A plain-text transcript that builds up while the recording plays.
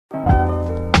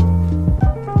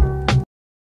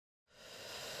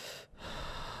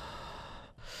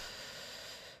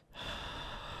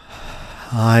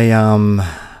I am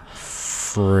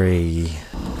free.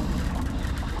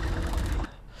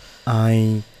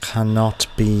 I cannot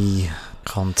be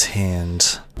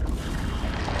contained.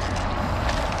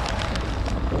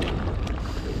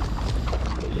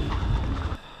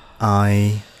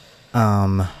 I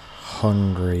am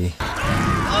hungry.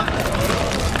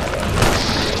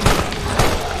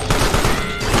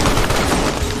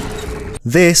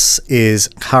 This is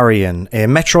Carrion, a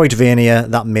Metroidvania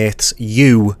that makes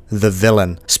you the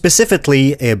villain.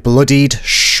 Specifically, a bloodied,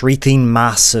 shrieking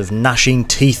mass of gnashing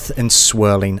teeth and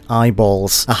swirling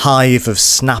eyeballs. A hive of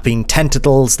snapping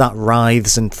tentacles that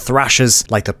writhes and thrashes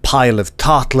like a pile of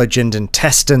cartilage and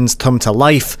intestines come to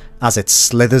life as it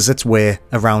slithers its way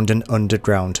around an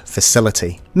underground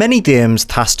facility. Many games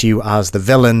cast you as the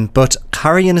villain, but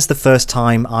Carrion is the first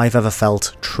time I've ever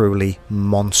felt truly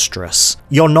monstrous.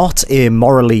 You're not a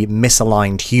morally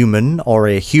misaligned human, or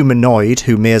a humanoid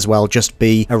who may as well just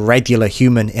be a regular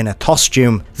human in a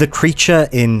costume. The creature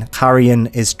in Carrion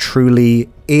is truly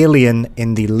alien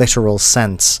in the literal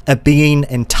sense, a being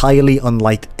entirely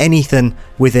unlike anything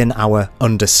within our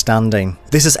understanding.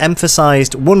 This is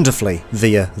emphasised wonderfully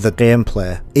via the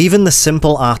gameplay. Even the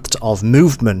simple act of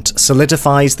movement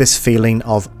solidifies this feeling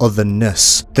of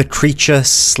otherness. The creature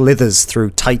slithers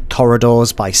through tight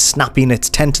corridors by snapping its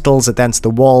tentacles against the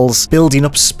walls, building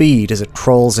up speed as it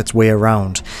crawls its way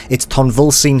around, its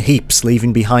convulsing heaps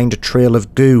leaving behind a trail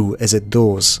of goo as it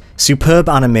goes. Superb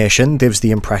animation gives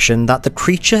the impression that the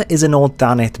creature is an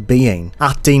organic being,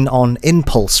 acting on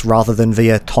impulse rather than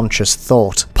via conscious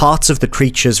thought. Parts of the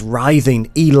creature's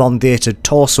writhing, elongated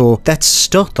torso gets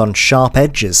stuck on sharp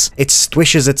edges. It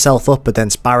squishes itself up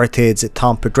against barricades it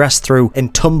can't progress through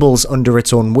and tumbles under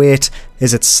its own weight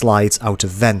as it slides out of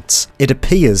vents. It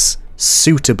appears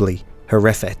suitably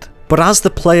horrific. But as the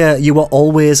player, you are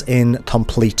always in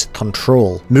complete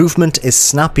control. Movement is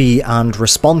snappy and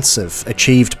responsive,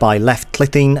 achieved by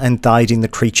left-clicking and guiding the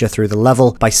creature through the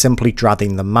level by simply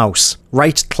dragging the mouse.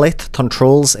 Right-click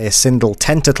controls a single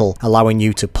tentacle, allowing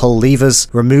you to pull levers,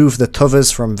 remove the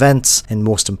covers from vents, and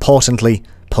most importantly,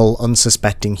 pull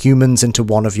unsuspecting humans into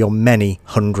one of your many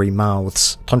hungry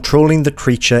mouths. Controlling the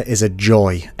creature is a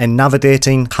joy, and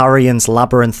navigating Carrion's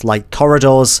labyrinth-like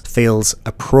corridors feels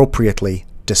appropriately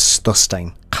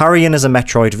disgusting. Carrion is a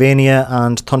Metroidvania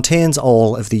and contains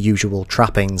all of the usual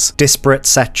trappings. Disparate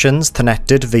sections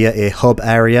connected via a hub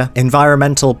area,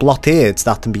 environmental blockades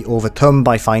that can be overcome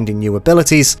by finding new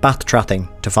abilities, backtracking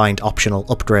to find optional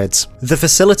upgrades. The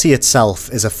facility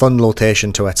itself is a fun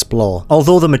location to explore.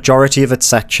 Although the majority of its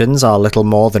sections are little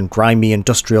more than grimy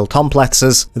industrial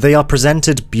complexes, they are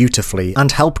presented beautifully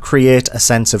and help create a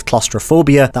sense of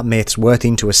claustrophobia that makes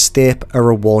working to escape a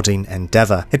rewarding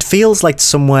endeavour. It feels like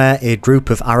somewhere a group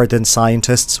of arrogant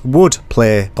scientists would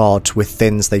play God with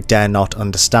things they dare not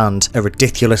understand. A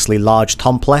ridiculously large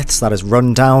complex that is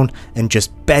run down and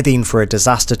just bedding for a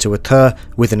disaster to occur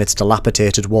within its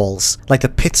dilapidated walls, like a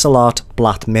pixel art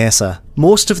Black Mesa.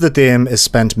 Most of the game is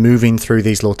spent moving through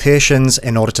these locations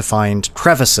in order to find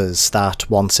crevices that,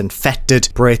 once infected,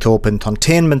 break open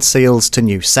containment seals to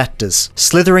new sectors.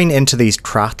 Slithering into these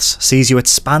cracks sees you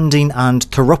expanding and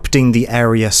corrupting the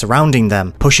area surrounding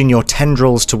them, pushing your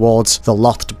tendrils towards the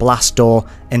locked blast door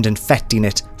and infecting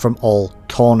it from all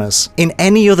corners. In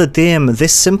any other game,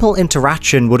 this simple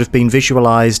interaction would have been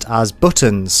visualised as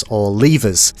buttons or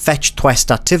levers, fetch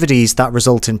quest activities that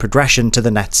result in progression to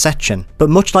the next section. But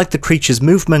much like the creature's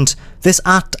movement, this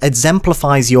act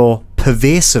exemplifies your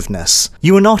pervasiveness.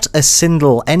 You are not a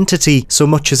single entity so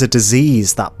much as a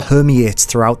disease that permeates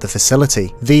throughout the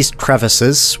facility. These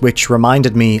crevices, which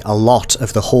reminded me a lot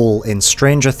of the hole in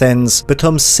Stranger Things,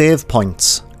 become save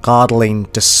points. Gargling,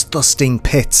 disgusting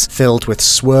pits filled with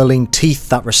swirling teeth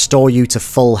that restore you to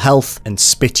full health and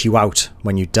spit you out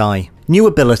when you die. New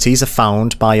abilities are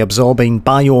found by absorbing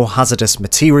biohazardous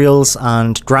materials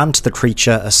and grant the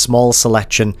creature a small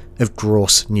selection of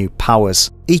gross new powers.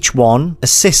 Each one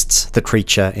assists the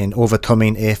creature in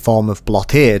overcoming a form of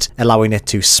blockade, allowing it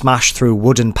to smash through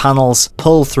wooden panels,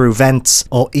 pull through vents,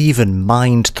 or even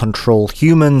mind control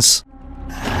humans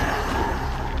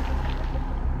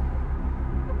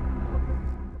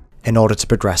in order to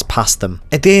progress past them.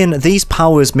 Again, these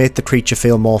powers make the creature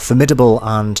feel more formidable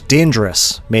and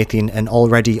dangerous, making an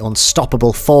already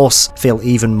unstoppable force feel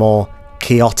even more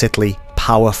chaotically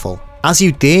powerful. As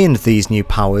you gain these new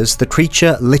powers, the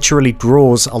creature literally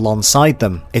grows alongside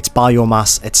them, its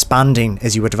biomass expanding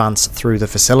as you advance through the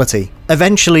facility.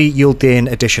 Eventually, you'll gain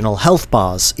additional health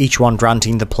bars, each one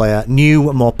granting the player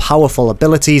new, more powerful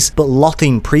abilities, but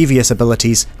lotting previous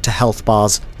abilities to health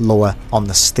bars lower on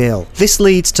the scale. This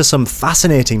leads to some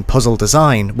fascinating puzzle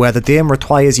design, where the game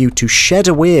requires you to shed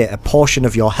away a portion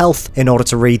of your health in order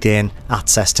to regain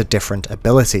access to different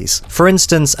abilities. For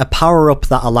instance, a power-up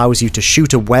that allows you to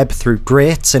shoot a web through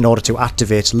grates in order to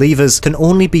activate levers can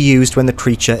only be used when the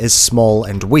creature is small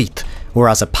and weak,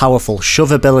 whereas a powerful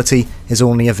shove ability is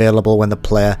only available when the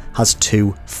player has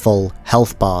 2 full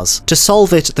health bars. To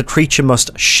solve it, the creature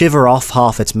must shiver off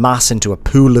half its mass into a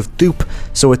pool of goop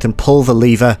so it can pull the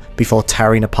lever before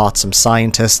tearing apart some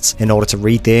scientists in order to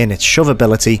regain its shove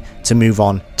ability to move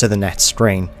on to the next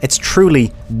screen. It's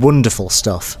truly wonderful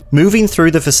stuff. Moving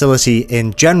through the facility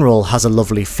in general has a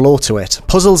lovely flow to it.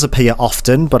 Puzzles appear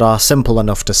often but are simple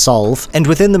enough to solve, and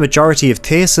within the majority of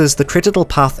cases the critical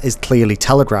path is clearly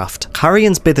telegraphed.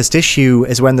 Carrion's biggest issue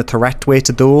is when the correct way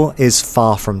to go is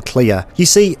far from clear. You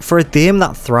see, for a game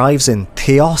that thrives in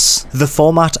chaos, the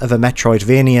format of a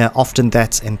Metroidvania often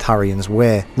gets in Carrion's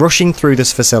way. Rushing through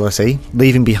this facility,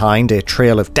 leaving behind a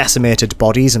trail of decimated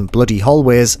bodies and bloody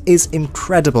hallways, is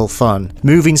incredible fun.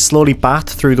 Moving slowly back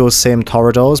through those same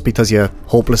corridors because you're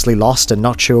hopelessly lost and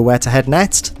not sure where to head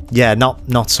next? Yeah,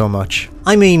 not so much.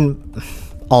 I mean,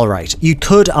 alright, you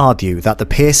could argue that the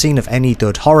pacing of any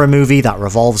good horror movie that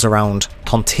revolves around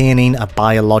containing a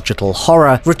biological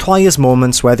horror requires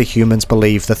moments where the humans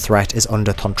believe the threat is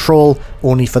under control,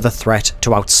 only for the threat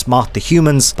to outsmart the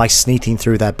humans by sneaking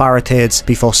through their barricades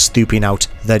before stooping out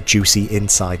their juicy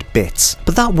inside bits.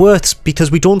 But that works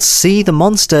because we don't see the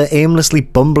monster aimlessly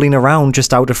bumbling around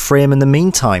just out of frame in the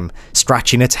meantime,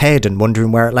 scratching its head and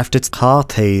wondering where it left its car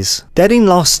keys. Getting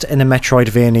lost in a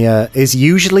Metroidvania is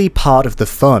usually part of the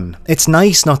fun. It's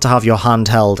nice not to have your hand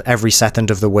held every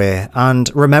second of the way, and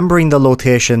remembering the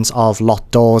locations of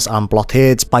locked doors and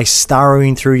blockades by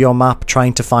starrowing through your map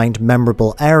trying to find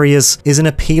memorable areas is an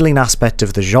appealing aspect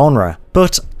of the genre.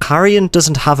 But Carrion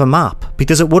doesn't have a map,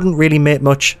 because it wouldn't really make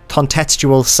much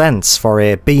contextual sense for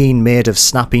a being made of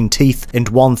snapping teeth and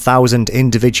 1,000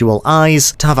 individual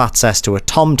eyes to have access to a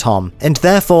TomTom, and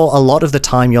therefore a lot of the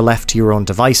time you're left to your own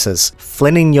devices,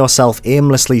 flinging yourself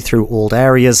aimlessly through old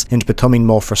areas and becoming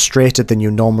more frustrated than you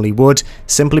normally would,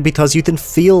 simply because you can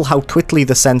feel how quickly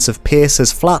the sense of pace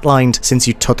has flatlined since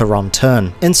you took a wrong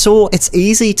turn. And so it's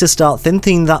easy to start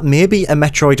thinking that maybe a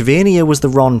Metroidvania was the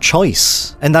wrong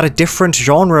choice, and that a different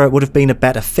genre would have been a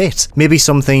better fit, maybe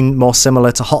something more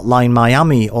similar to Hotline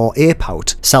Miami or Ape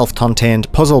Out,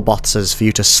 self-contained puzzle boxes for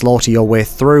you to slaughter your way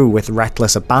through with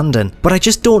reckless abandon, but I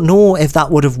just don't know if that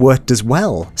would have worked as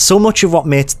well. So much of what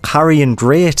makes Carrion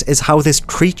great is how this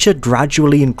creature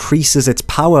gradually increases its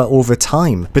power over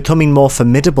time, becoming more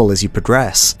formidable as you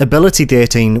progress. Ability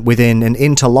dating within an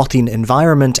interlocking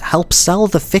environment helps sell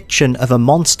the fiction of a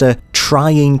monster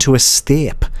trying to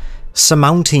escape.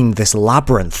 Surmounting this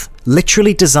labyrinth,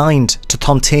 literally designed to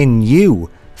contain you,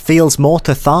 feels more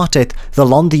cathartic the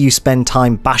longer you spend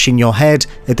time bashing your head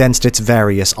against its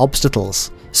various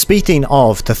obstacles. Speaking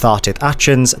of cathartic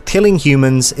actions, killing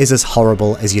humans is as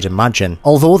horrible as you'd imagine.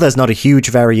 Although there's not a huge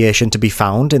variation to be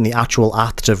found in the actual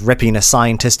act of ripping a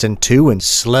scientist in two and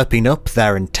slurping up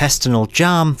their intestinal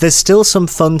jam, there's still some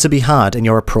fun to be had in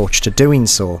your approach to doing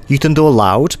so. You can go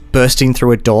loud, bursting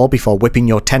through a door before whipping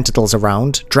your tentacles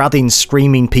around, dragging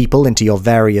screaming people into your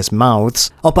various mouths,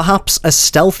 or perhaps a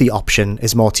stealthy option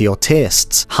is more to your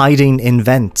tastes, hiding in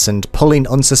vents and pulling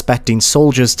unsuspecting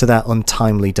soldiers to their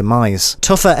untimely demise.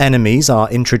 Tougher enemies are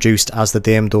introduced as the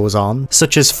game goes on,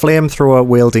 such as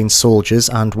flamethrower-wielding soldiers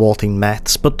and walking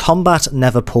mechs, but combat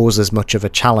never poses much of a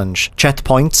challenge.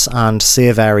 Checkpoints and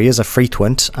save areas are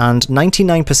frequent, and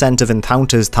 99% of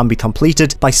encounters can be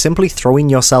completed by simply throwing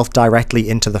yourself directly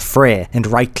into the fray and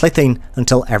right-clicking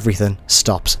until everything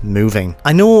stops moving.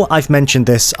 I know I've mentioned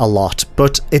this a lot,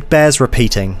 but it bears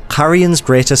repeating. Carrion's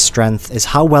greatest strength is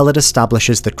how well it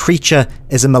establishes the creature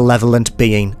is a malevolent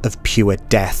being of pure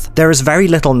death. There is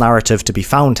very little narrative to be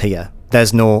found here.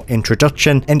 There's no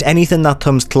introduction, and anything that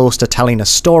comes close to telling a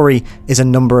story is a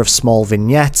number of small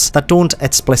vignettes that don't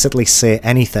explicitly say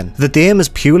anything. The game is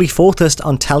purely focused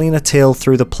on telling a tale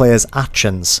through the player's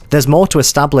actions. There's more to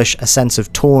establish a sense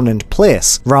of tone and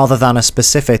place, rather than a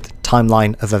specific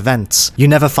timeline of events. You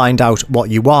never find out what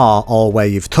you are or where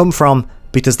you've come from,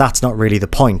 because that's not really the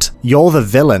point. You're the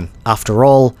villain, after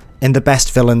all, and the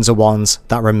best villains are ones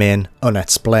that remain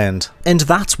unexplained. And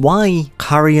that's why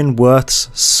Carrion works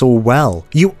so well.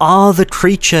 You are the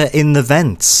creature in the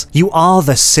vents. You are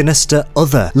the sinister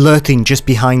other, lurking just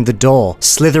behind the door,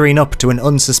 slithering up to an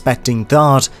unsuspecting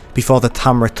guard before the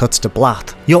camera cuts to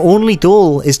black. Your only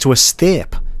goal is to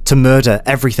escape, to murder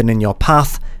everything in your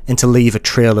path, and to leave a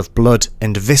trail of blood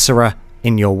and viscera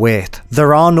in your wake.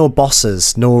 There are no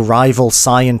bosses, no rival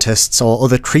scientists or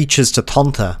other creatures to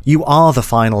conquer. You are the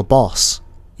final boss.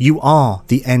 You are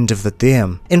the end of the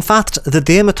game. In fact, the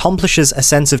game accomplishes a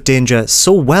sense of danger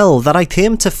so well that I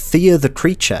came to fear the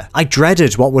creature. I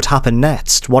dreaded what would happen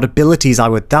next, what abilities I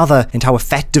would gather, and how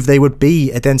effective they would be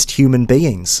against human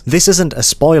beings. This isn't a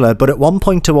spoiler, but at one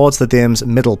point towards the game's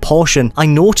middle portion, I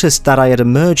noticed that I had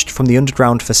emerged from the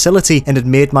underground facility and had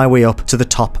made my way up to the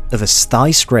top of a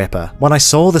skyscraper. When I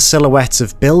saw the silhouettes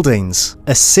of buildings,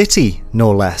 a city no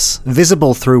less,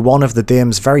 visible through one of the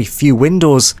game's very few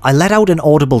windows, I let out an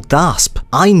audible gasp.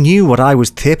 I knew what I was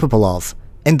capable of,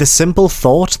 and the simple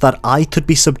thought that I could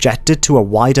be subjected to a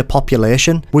wider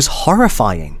population was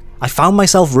horrifying. I found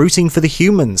myself rooting for the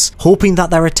humans, hoping that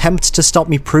their attempts to stop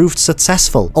me proved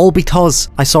successful, all because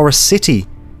I saw a city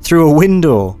through a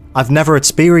window. I've never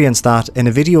experienced that in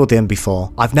a video game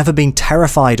before. I've never been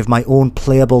terrified of my own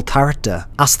playable character.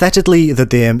 Aesthetically, the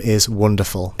game is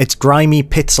wonderful. Its grimy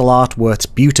pixel art works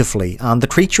beautifully, and the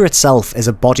creature itself is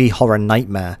a body horror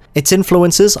nightmare. Its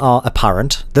influences are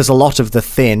apparent. There's a lot of the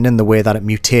Thin in the way that it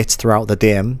mutates throughout the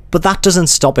game, but that doesn't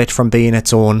stop it from being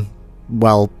its own,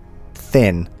 well,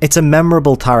 Thin. It's a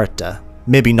memorable character.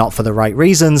 Maybe not for the right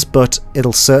reasons, but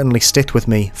it'll certainly stick with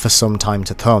me for some time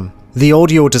to come. The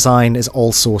audio design is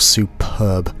also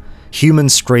superb. Human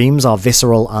screams are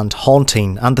visceral and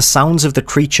haunting, and the sounds of the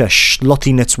creature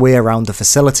slutting its way around the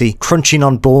facility, crunching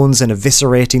on bones and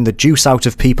eviscerating the juice out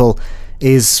of people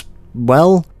is,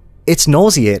 well, it's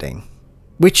nauseating.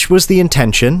 Which was the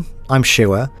intention, I'm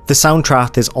sure. The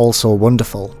soundtrack is also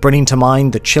wonderful, bringing to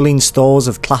mind the chilling stores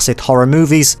of classic horror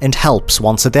movies, and helps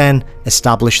once again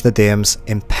establish the game's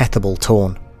impeccable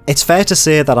tone. It's fair to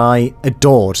say that I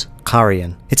adored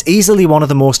Carrion. It's easily one of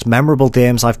the most memorable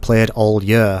games I've played all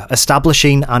year,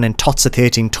 establishing an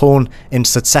intoxicating tone and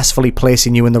successfully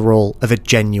placing you in the role of a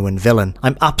genuine villain.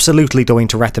 I'm absolutely going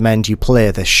to recommend you play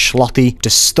this slotty,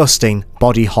 disgusting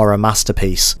body horror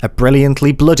masterpiece, a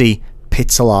brilliantly bloody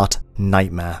pixel art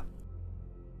nightmare.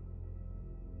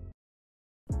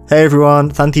 Hey everyone,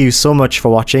 thank you so much for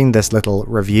watching this little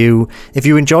review. If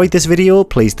you enjoyed this video,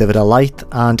 please give it a like,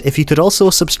 and if you could also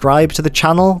subscribe to the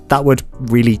channel, that would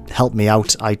really help me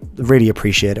out. I really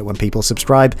appreciate it when people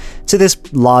subscribe to this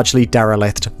largely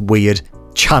derelict, weird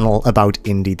channel about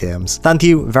indie games. Thank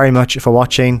you very much for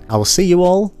watching. I will see you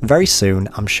all very soon,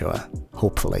 I'm sure.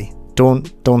 Hopefully.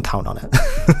 Don't count on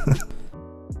it.